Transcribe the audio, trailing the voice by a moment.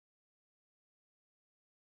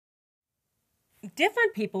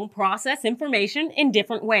Different people process information in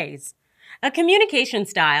different ways. A communication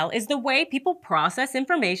style is the way people process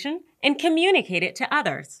information and communicate it to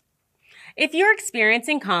others. If you're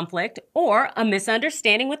experiencing conflict or a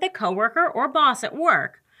misunderstanding with a coworker or boss at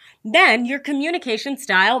work, then your communication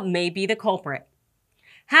style may be the culprit.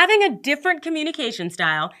 Having a different communication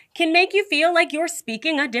style can make you feel like you're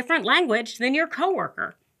speaking a different language than your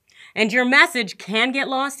coworker, and your message can get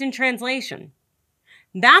lost in translation.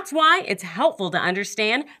 That's why it's helpful to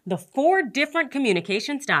understand the 4 different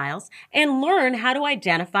communication styles and learn how to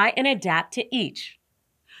identify and adapt to each.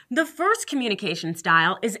 The first communication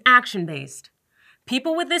style is action-based.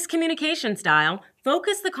 People with this communication style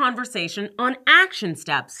focus the conversation on action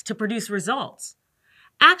steps to produce results.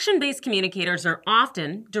 Action-based communicators are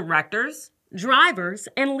often directors, drivers,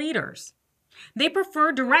 and leaders. They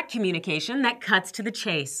prefer direct communication that cuts to the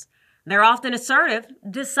chase. They're often assertive,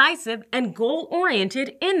 decisive, and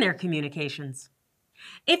goal-oriented in their communications.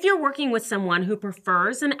 If you're working with someone who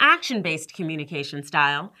prefers an action-based communication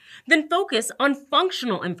style, then focus on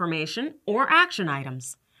functional information or action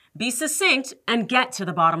items. Be succinct and get to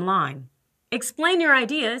the bottom line. Explain your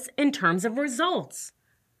ideas in terms of results.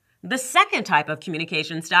 The second type of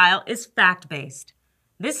communication style is fact-based.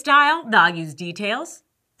 This style values details,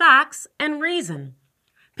 facts, and reason.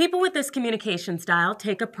 People with this communication style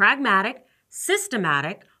take a pragmatic,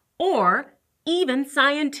 systematic, or even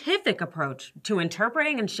scientific approach to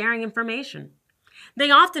interpreting and sharing information. They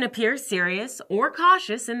often appear serious or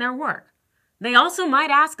cautious in their work. They also might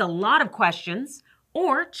ask a lot of questions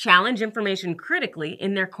or challenge information critically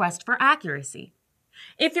in their quest for accuracy.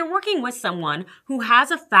 If you're working with someone who has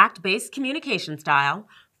a fact-based communication style,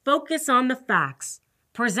 focus on the facts.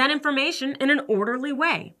 Present information in an orderly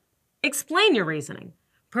way. Explain your reasoning.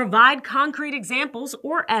 Provide concrete examples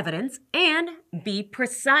or evidence, and be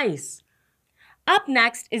precise. Up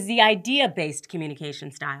next is the idea-based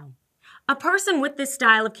communication style. A person with this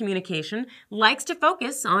style of communication likes to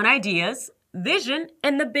focus on ideas, vision,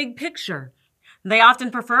 and the big picture. They often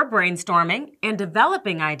prefer brainstorming and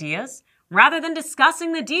developing ideas rather than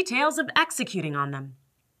discussing the details of executing on them.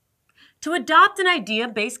 To adopt an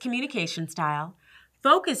idea-based communication style,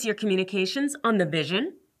 focus your communications on the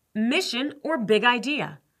vision, mission, or big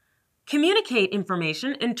idea. Communicate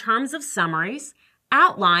information in terms of summaries,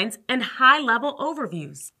 outlines, and high-level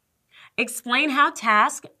overviews. Explain how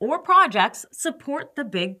tasks or projects support the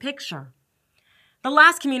big picture. The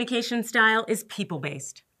last communication style is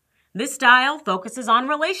people-based. This style focuses on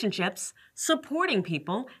relationships, supporting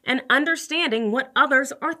people, and understanding what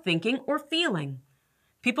others are thinking or feeling.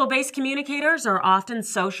 People-based communicators are often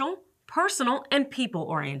social, personal, and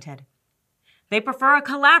people-oriented. They prefer a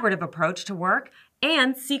collaborative approach to work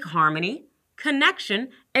and seek harmony, connection,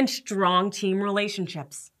 and strong team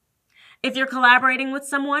relationships. If you're collaborating with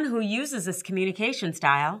someone who uses this communication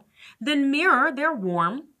style, then mirror their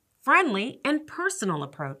warm, friendly, and personal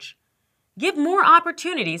approach. Give more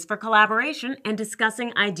opportunities for collaboration and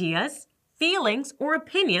discussing ideas, feelings, or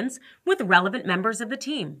opinions with relevant members of the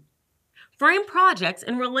team. Frame projects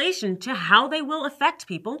in relation to how they will affect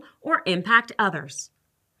people or impact others.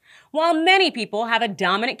 While many people have a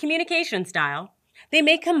dominant communication style, they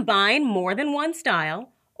may combine more than one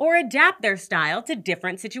style or adapt their style to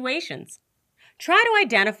different situations. Try to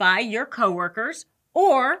identify your coworkers'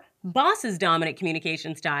 or boss's dominant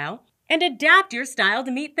communication style and adapt your style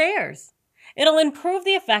to meet theirs. It'll improve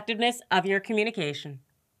the effectiveness of your communication.